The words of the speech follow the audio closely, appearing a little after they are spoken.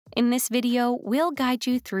In this video, we'll guide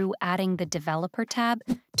you through adding the Developer tab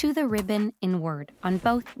to the ribbon in Word on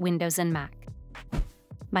both Windows and Mac.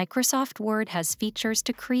 Microsoft Word has features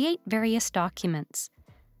to create various documents.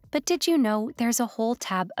 But did you know there's a whole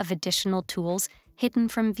tab of additional tools hidden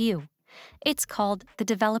from view? It's called the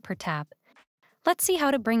Developer tab. Let's see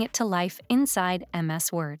how to bring it to life inside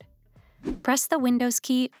MS Word. Press the Windows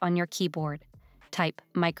key on your keyboard. Type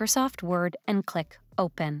Microsoft Word and click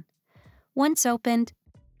Open. Once opened,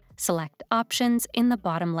 select Options in the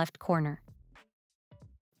bottom left corner.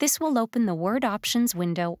 This will open the Word Options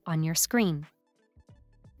window on your screen.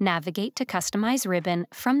 Navigate to Customize ribbon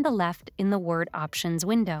from the left in the Word Options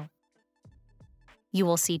window. You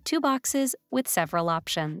will see two boxes with several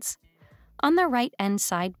options. On the right-hand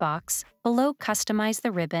side box, below Customize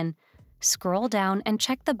the ribbon, scroll down and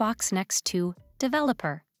check the box next to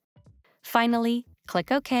Developer. Finally,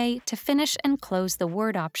 click OK to finish and close the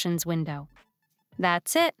Word Options window.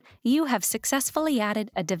 That's it! You have successfully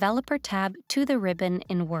added a Developer tab to the ribbon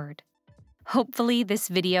in Word. Hopefully, this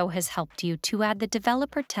video has helped you to add the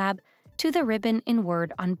Developer tab to the ribbon in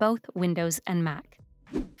Word on both Windows and Mac.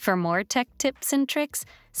 For more tech tips and tricks,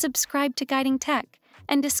 subscribe to Guiding Tech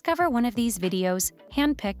and discover one of these videos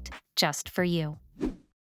handpicked just for you.